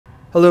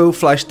Hello,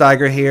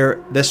 Flashstagger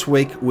here. This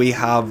week we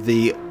have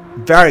the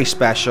very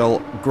special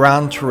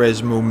Gran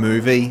Turismo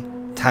Movie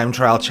time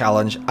trial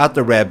challenge at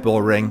the Red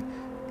Bull Ring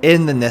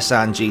in the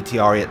Nissan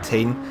GT-R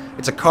 18.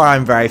 It's a car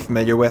I'm very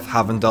familiar with,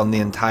 having done the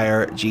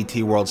entire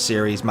GT World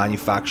Series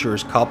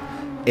Manufacturers Cup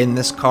in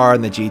this car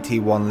in the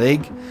GT1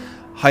 League.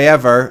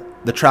 However,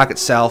 the track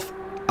itself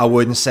I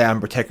wouldn't say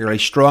I'm particularly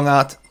strong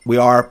at. We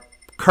are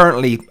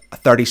currently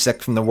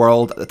 36th in the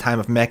world at the time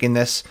of making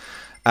this.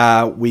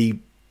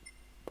 We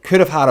could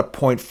have had a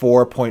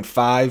 0.4,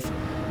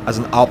 0.5 as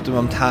an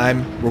optimum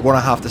time. We're going to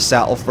have to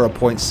settle for a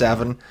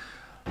 0.7.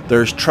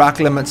 There's track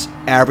limits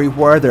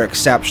everywhere. They're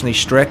exceptionally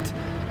strict.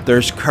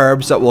 There's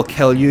curbs that will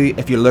kill you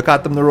if you look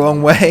at them the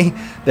wrong way.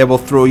 They will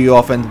throw you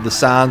off into the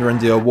sand or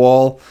into a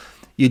wall.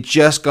 You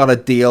just got to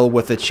deal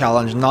with the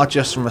challenge, not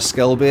just from a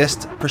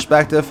skill-based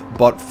perspective,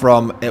 but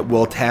from it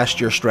will test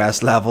your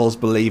stress levels,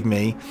 believe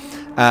me.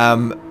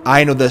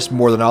 I know this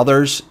more than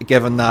others,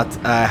 given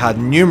that I had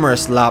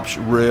numerous laps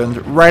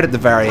ruined right at the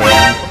very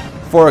end.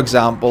 For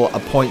example, a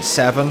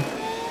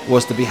 0.7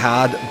 was to be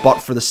had, but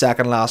for the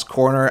second last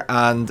corner,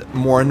 and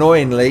more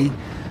annoyingly,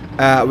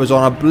 it was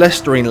on a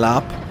blistering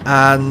lap,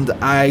 and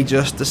I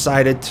just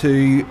decided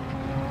to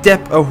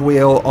dip a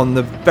wheel on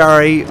the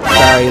very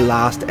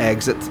last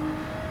exit,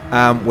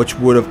 which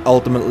would have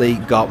ultimately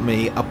got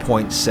me a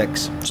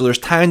 0.6. So there's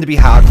time to be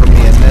had for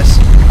me in this.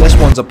 This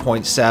one's a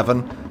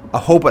 0.7. I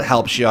hope it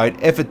helps you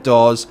out. If it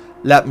does,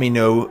 let me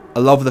know.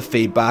 I love the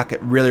feedback.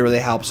 It really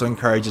helps and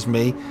encourages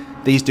me.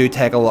 These do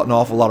take an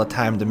awful lot of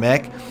time to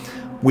make.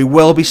 We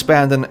will be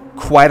spending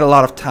quite a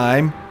lot of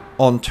time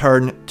on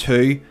turn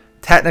 2.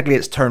 Technically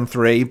it's turn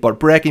 3, but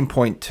breaking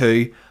point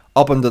 2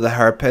 up into the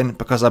hairpin,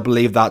 because I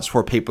believe that's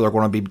where people are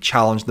going to be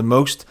challenged the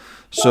most.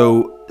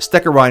 So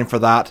stick around for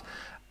that.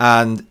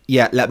 And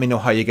yeah, let me know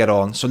how you get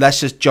on. So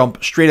let's just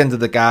jump straight into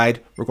the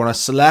guide. We're going to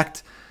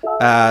select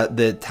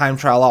the time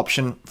trial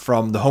option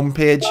from the home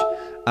page,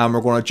 and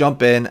we're going to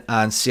jump in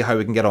and see how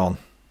we can get on.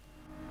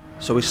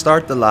 So we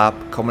start the lap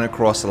coming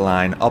across the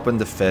line up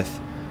into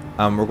 5th,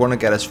 and we're going to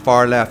get as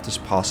far left as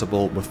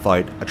possible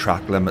without a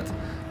track limit.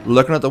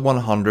 Looking at the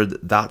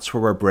 100, that's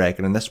where we're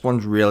braking, and this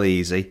one's really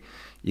easy.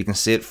 You can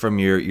see it from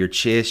your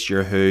chase,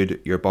 your hood,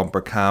 your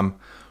bumper cam.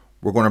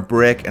 We're going to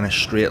brake in a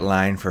straight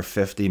line for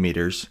 50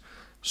 meters.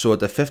 So at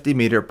the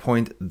 50-meter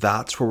point,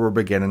 that's where we're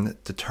beginning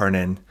to turn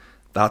in.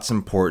 That's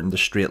important, the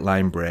straight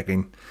line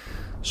braking.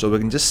 So we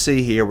can just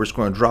see here, we're just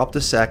going to drop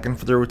the second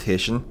for the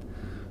rotation,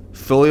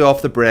 fully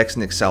off the brakes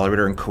and the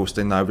accelerator and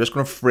coasting now. We're just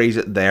going to freeze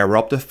it there. We're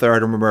up to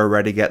 3rd and we're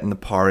already getting the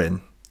power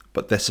in.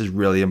 But this is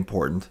really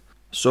important.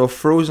 So I've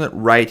frozen it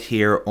right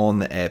here on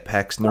the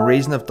apex. And the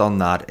reason I've done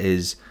that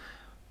is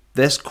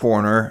this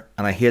corner,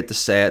 and I hate to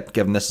say it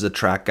given this is a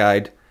track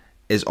guide,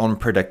 is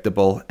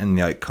unpredictable in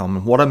the outcome.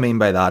 And what I mean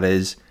by that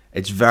is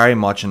it's very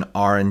much an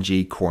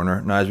RNG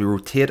corner. Now as we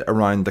rotate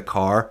around the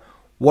car,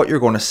 what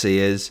you're going to see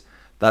is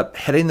that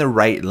hitting the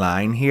right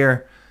line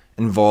here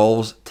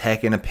involves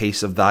taking a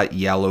piece of that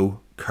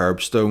yellow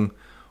curbstone,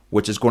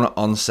 which is going to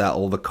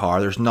unsettle the car.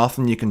 There's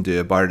nothing you can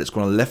do about it. It's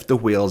going to lift the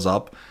wheels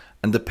up,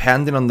 and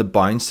depending on the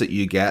bounce that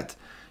you can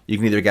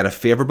either get a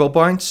favourable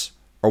bounce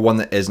or one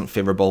that isn't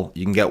favourable.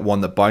 You can get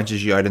one that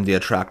bounces you out into a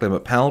track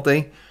limit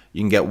penalty.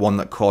 You can get one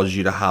that causes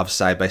you to have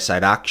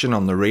side-by-side action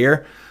on the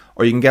rear,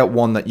 or you can get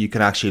one that you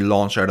can actually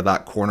launch out of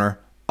that corner.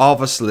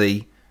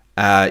 Obviously,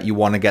 you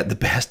want to get the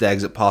best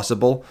exit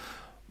possible,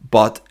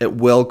 but it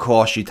will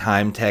cost you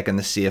time taking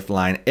the safe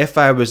line. If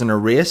I was in a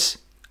race,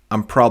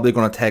 I'm probably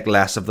going to take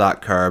less of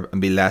that curb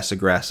and be less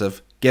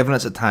aggressive. Given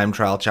it's a time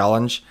trial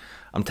challenge,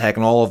 I'm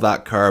taking all of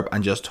that curb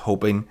and just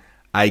hoping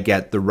I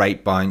get the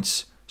right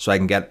bounce so I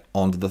can get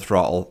onto the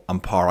throttle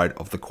and power out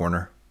of the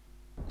corner.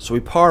 So we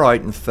power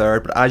out in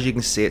 3rd, but as you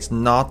can see, it's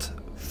not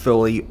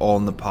fully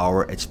on the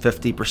power. It's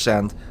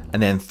 50%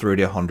 and then through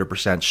to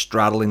 100%,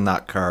 straddling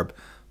that curb.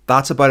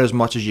 That's about as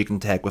much as you can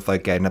take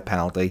without getting a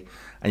penalty.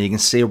 And you can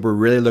see we're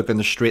really looking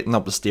to straighten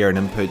up the steering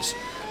inputs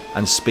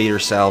and speed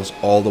ourselves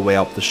all the way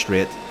up the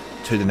straight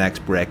to the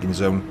next braking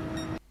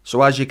zone.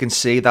 So as you can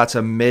see, that's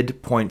a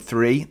mid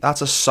 0.3.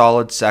 That's a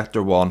solid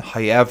sector 1.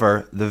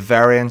 However, the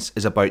variance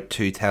is about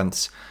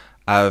 0.2.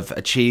 I've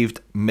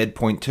achieved mid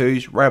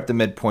 0.2s, right up to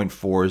mid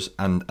 0.4s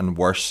and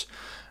worse,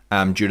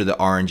 due to the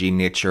RNG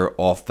nature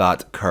of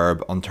that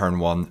curb on turn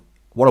 1.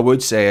 What I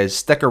would say is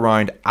stick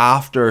around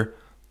after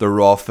the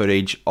raw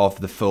footage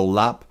of the full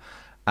lap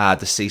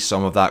to see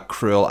some of that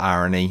cruel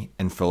irony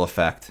in full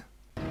effect.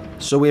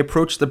 So we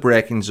approach the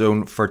braking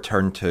zone for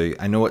turn 2.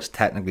 I know it's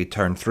technically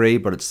turn 3,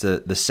 but it's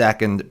the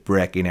second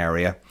braking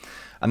area.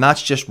 And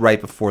that's just right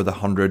before the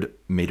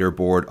 100-meter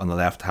board on the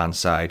left-hand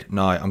side.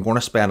 Now, I'm going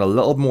to spend a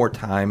little more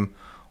time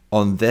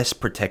on this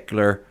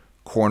particular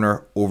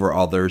corner over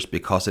others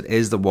because it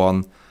is the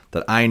one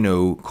that I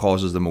know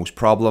causes the most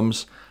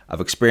problems. I've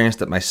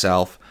experienced it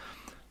myself.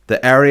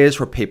 The areas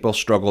where people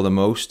struggle the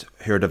most,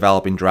 who are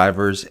developing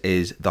drivers,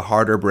 is the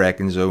harder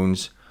braking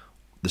zones,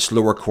 the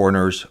slower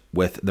corners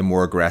with the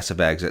more aggressive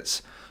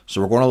exits.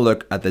 So we're going to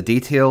look at the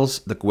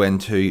details that go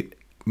into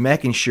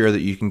making sure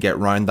that you can get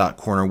round that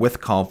corner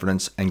with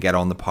confidence and get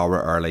on the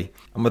power early.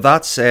 And with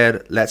that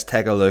said, let's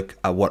take a look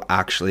at what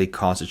actually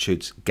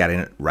constitutes getting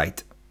it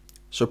right.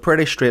 So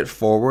pretty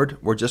straightforward.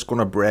 We're just going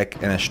to brake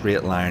in a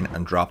straight line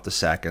and drop the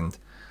second.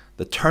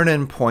 The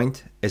turn-in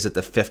point is at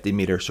the 50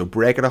 meter, so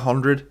brake at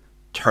 100,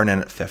 turn in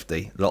at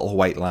 50. The little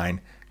white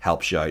line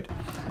helps you out.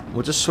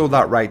 We'll just slow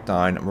that right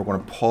down and we're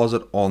going to pause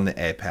it on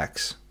the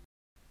apex.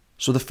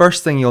 So the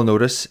first thing you'll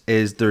notice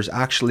is there's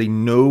actually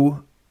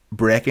no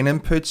braking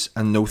inputs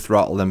and no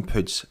throttle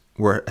inputs.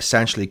 We're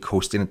essentially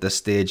coasting at this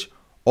stage.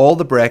 All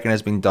the braking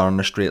has been done in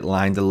a straight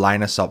line to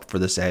line us up for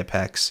this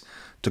apex,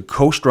 to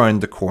coast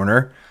round the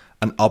corner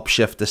and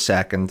upshift the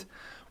second.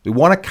 We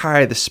want to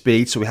carry the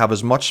speed so we have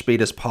as much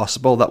speed as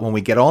possible that when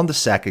we get on the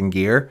second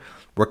gear,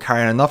 we're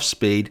carrying enough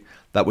speed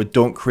that we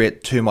don't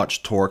create too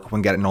much torque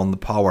when getting on the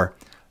power.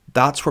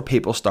 That's where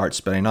people start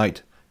spinning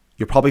out.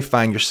 You'll probably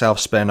find yourself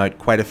spinning out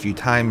quite a few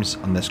times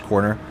on this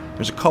corner.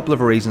 There's a couple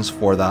of reasons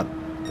for that.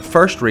 The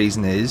first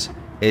reason is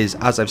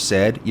as I've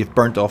said, you've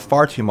burnt off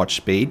far too much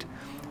speed,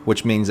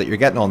 which means that you're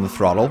getting on the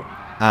throttle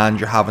and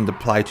you're having to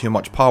apply too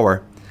much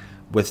power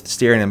with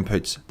steering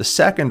inputs. The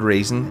second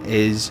reason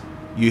is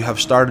you have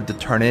started to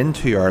turn in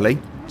too early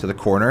to the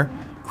corner,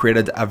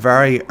 created a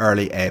very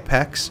early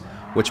apex,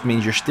 which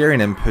means your steering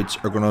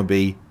inputs are going to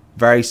be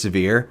very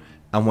severe,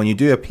 and when you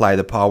do apply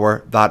the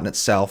power, that in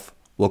itself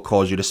will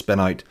cause you to spin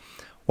out.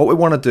 What we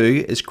want to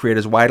do is create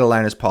as wide a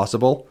line as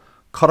possible,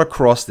 cut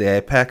across the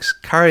apex,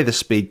 carry the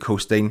speed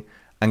coasting,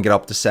 and get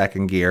up to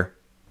second gear.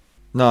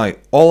 Now,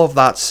 all of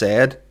that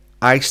said,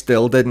 I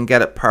still didn't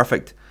get it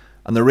perfect,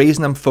 and the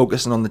reason I'm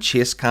focusing on the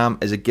chase cam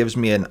is it gives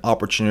me an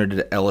opportunity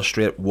to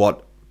illustrate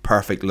what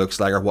perfect looks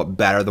like, or what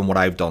better than what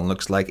I've done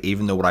looks like,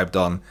 even though what I've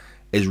done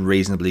is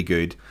reasonably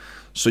good.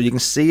 So you can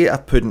see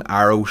I've put an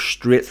arrow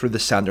straight through the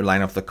center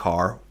line of the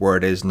car where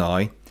it is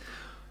now.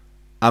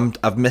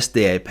 I've missed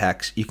the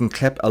apex. You can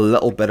clip a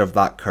little bit of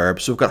that curb,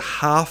 so we've got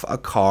half a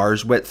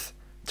car's width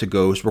to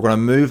go, so we're going to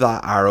move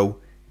that arrow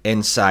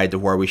inside to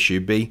where we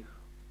should be,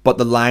 but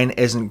the line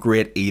isn't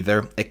great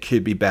either. It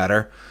could be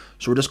better,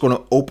 so we're just going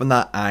to open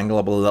that angle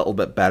up a little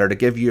bit better to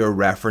give you a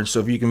reference.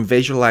 So if you can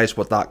visualize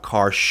what that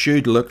car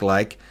should look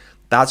like,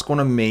 that's going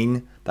to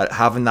mean that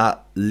having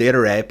that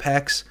later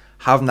apex,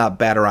 having that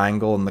better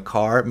angle in the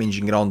car, means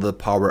you can get onto the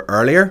power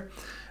earlier,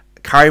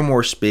 carry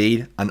more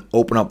speed, and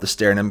open up the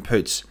steering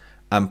inputs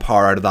and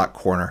power out of that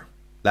corner.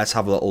 Let's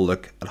have a little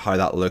look at how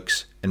that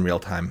looks in real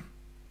time.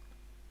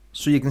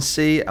 So you can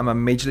see I'm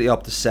immediately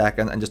up to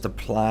second and just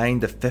applying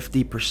the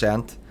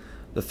 50%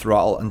 the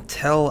throttle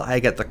until I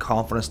get the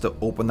confidence to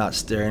open that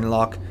steering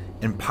lock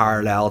in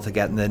parallel to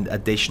getting the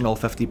additional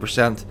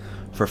 50%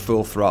 for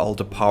full throttle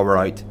to power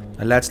out.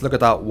 And let's look at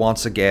that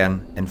once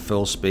again in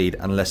full speed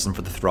and listen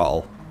for the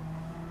throttle.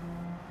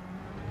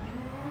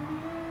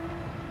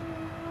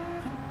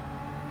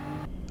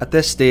 At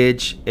this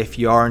stage, if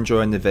you are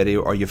enjoying the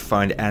video or you've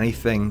found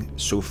anything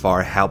so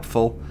far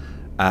helpful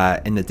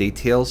in the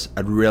details,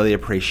 I'd really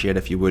appreciate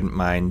if you wouldn't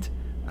mind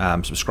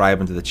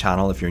subscribing to the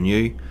channel if you're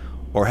new,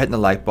 or hitting the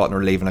like button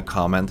or leaving a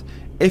comment.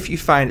 If you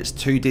find it's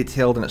too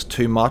detailed and it's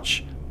too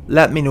much,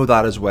 let me know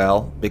that as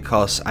well,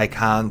 because I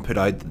can put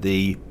out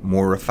the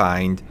more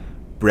refined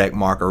brake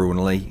marker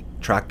only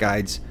track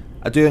guides.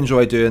 I do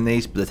enjoy doing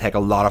these, but they take a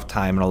lot of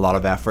time and a lot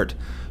of effort.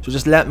 So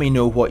just let me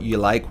know what you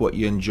like, what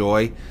you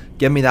enjoy.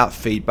 Give me that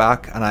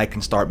feedback and I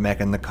can start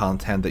making the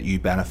content that you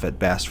benefit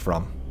best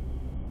from.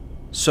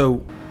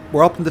 So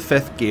we're up in the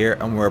 5th gear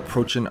and we're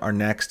approaching our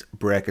next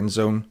braking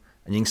zone.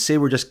 And you can see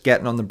we're just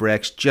getting on the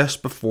brakes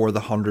just before the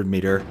 100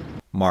 meter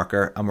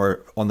marker, and we're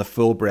on the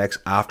full brakes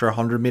after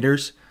 100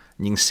 meters.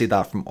 And you can see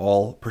that from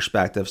all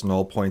perspectives and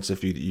all points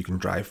of view that you can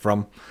drive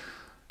from.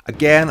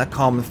 Again, a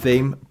common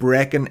theme,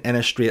 braking in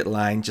a straight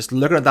line. Just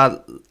looking at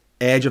that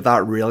edge of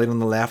that railing on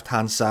the left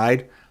hand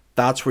side,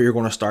 that's where you're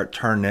going to start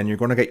turning in. You're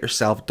going to get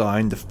yourself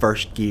down the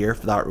 1st gear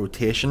for that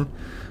rotation.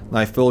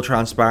 Now, full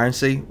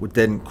transparency, we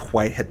didn't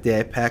quite hit the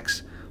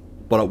apex,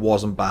 but it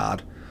wasn't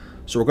bad.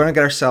 So we're going to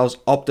get ourselves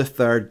up to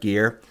 3rd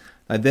gear.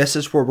 Now this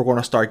is where we're going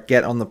to start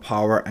getting on the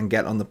power and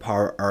get on the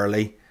power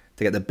early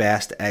to get the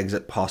best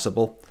exit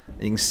possible.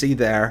 And you can see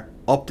there,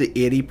 up to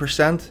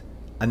 80%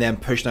 and then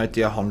pushing out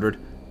to 100.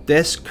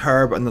 This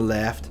curb on the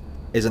left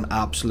is an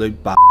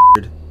absolute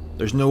bastard.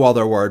 There's no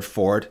other word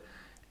for it.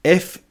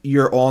 If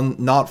you're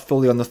not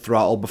fully on the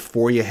throttle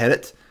before you hit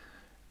it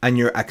and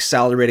you're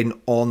accelerating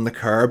on the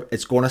curb,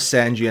 it's going to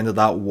send you into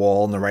that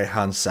wall on the right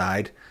hand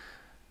side.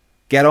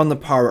 Get on the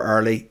power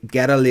early,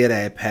 get a late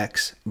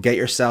apex, get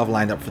yourself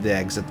lined up for the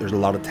exit. There's a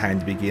lot of time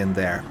to be gained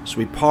there. So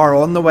we power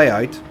on the way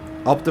out,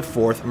 up to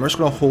 4th, and we're just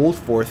going to hold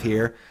 4th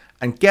here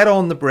and get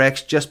on the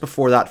brakes just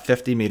before that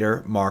 50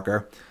 meter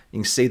marker.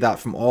 You can see that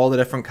from all the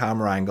different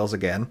camera angles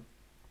again.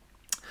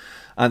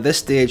 At this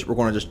stage, we're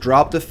going to just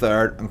drop to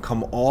 3rd and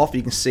come off.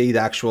 You can see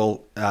the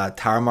actual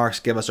tire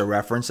marks give us a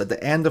reference. At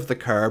the end of the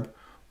curb,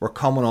 we're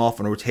coming off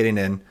and rotating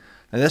in.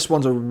 And this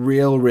one's a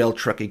real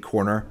tricky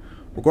corner.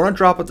 We're going to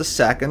drop it to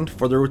 2nd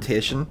for the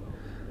rotation,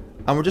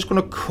 and we're just going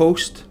to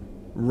coast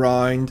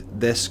round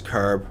this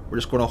curb. We're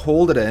just going to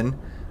hold it in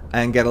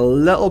and get a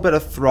little bit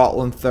of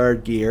throttle in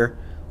third gear,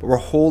 but we're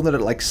holding it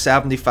at like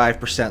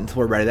 75% until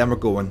we're ready. Then we're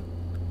going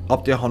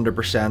up to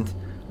 100%,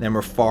 then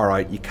we're far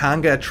out. You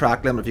can get a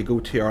track limit if you go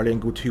too early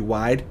and go too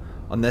wide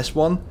on this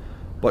one,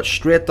 but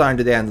straight down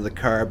to the end of the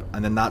curb,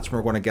 and then that's when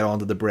we're going to get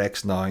onto the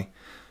brakes now.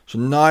 So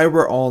now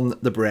we're on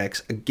the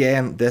brakes.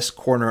 Again, this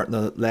corner on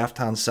the left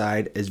hand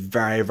side is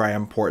very, very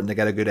important to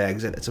get a good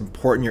exit. It's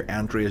important your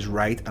entry is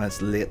right and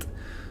it's late.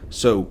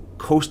 So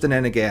coasting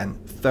in again,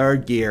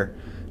 third gear,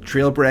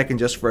 trail braking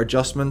just for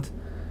adjustment,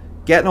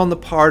 getting on the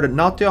power to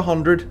not to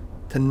 100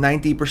 to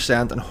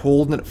 90% and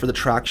holding it for the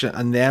traction.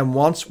 And then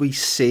once we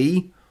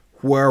see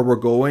where we're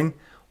going,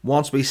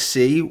 once we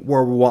see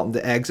where we're wanting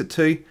to exit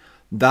to,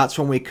 that's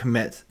when we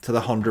commit to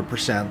the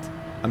 100%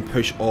 and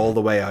push all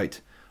the way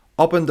out.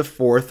 Up into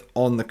fourth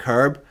on the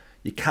curb,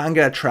 you can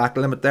get a track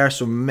limit there,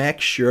 so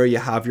make sure you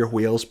have your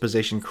wheels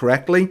positioned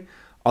correctly,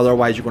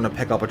 otherwise you're going to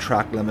pick up a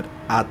track limit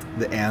at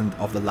the end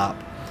of the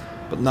lap.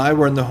 But now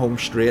we're in the home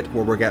straight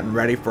where we're getting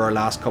ready for our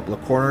last couple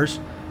of corners.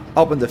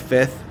 Up into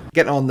fifth,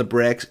 getting on the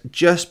brakes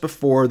just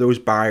before those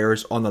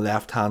barriers on the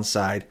left hand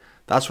side.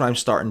 That's when I'm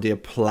starting to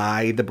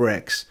apply the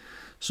brakes.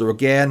 So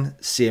again,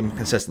 same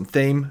consistent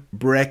theme,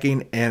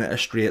 braking in a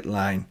straight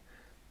line.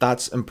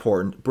 That's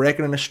important.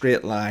 Braking in a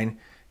straight line,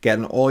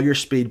 getting all your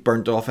speed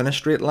burnt off in a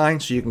straight line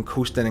so you can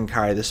coast in and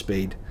carry the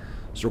speed.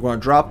 So we're going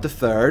to drop to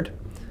third,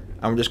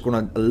 and we're just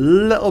going to a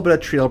little bit of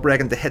trail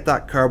braking to hit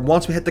that curb.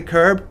 Once we hit the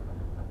curb,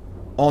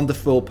 on the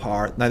full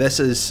power. Now this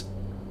is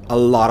a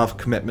lot of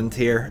commitment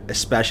here,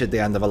 especially at the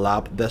end of a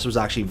lap. This was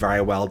actually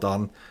very well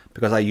done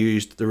because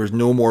there was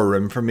no more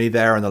room for me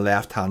there on the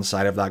left hand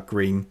side of that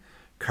green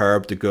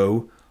curb to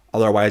go.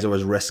 Otherwise I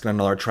was risking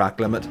another track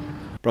limit.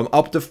 But I'm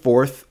up to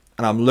fourth,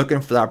 and I'm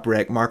looking for that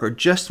brake marker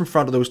just in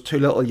front of those two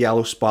little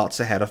yellow spots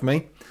ahead of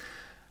me.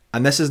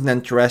 And this is an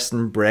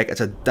interesting brake.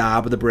 It's a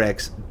dab of the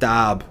brakes.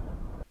 Dab.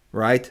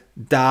 Right?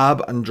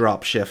 Dab and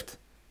drop shift.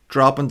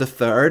 Drop into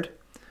third.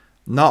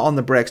 Not on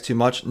the brakes too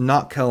much.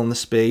 Not killing the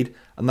speed.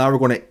 And now we're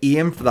going to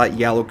aim for that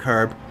yellow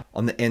curb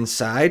on the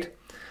inside.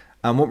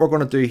 And what we're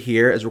going to do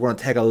here is we're going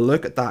to take a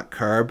look at that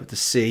curb to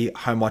see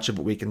how much of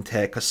it we can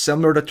take. Because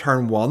similar to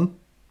turn one,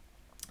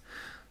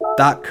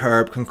 that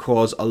curb can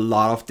cause a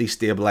lot of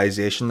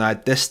destabilization. Now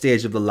at this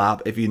stage of the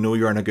lap, if you know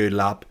you're in a good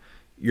lap,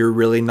 you're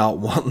really not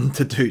wanting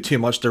to do too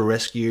much to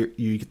risk you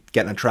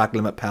getting a track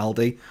limit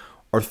penalty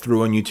or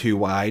throwing you too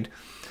wide.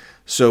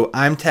 So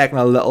I'm taking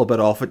a little bit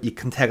off it. You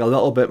can take a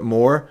little bit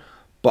more,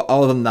 but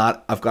other than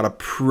that, I've got a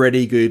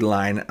pretty good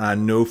line, and I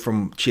know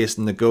from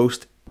chasing the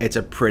ghost, it's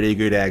a pretty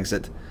good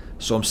exit.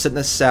 So I'm sitting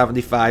at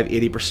 75,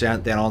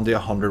 80%, then on to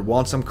 100.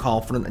 Once I'm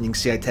confident, and you can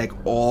see I take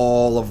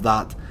all of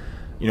that,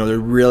 you know, there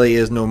really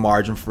is no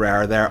margin for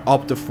error there.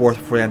 Up to fourth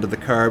before the end of the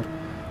curb,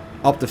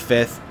 up to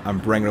fifth, and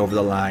bring it over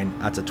the line.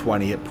 That's a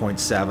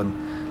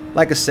 28.7.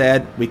 Like I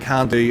said, we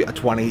can do a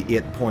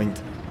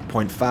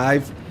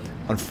 28.5.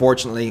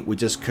 Unfortunately, we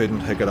just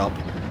couldn't hook it up.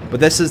 But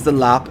this is the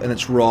lap in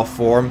its raw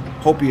form.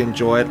 Hope you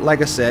enjoy it.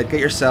 Like I said, get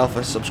yourself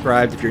a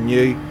subscribe if you're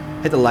new.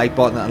 Hit the like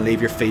button and leave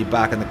your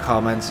feedback in the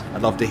comments.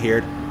 I'd love to hear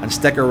it. And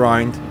stick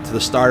around to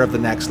the start of the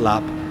next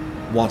lap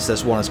once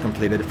this one is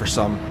completed for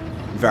some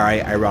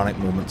very ironic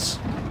moments.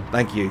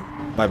 Thank you.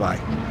 Bye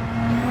bye.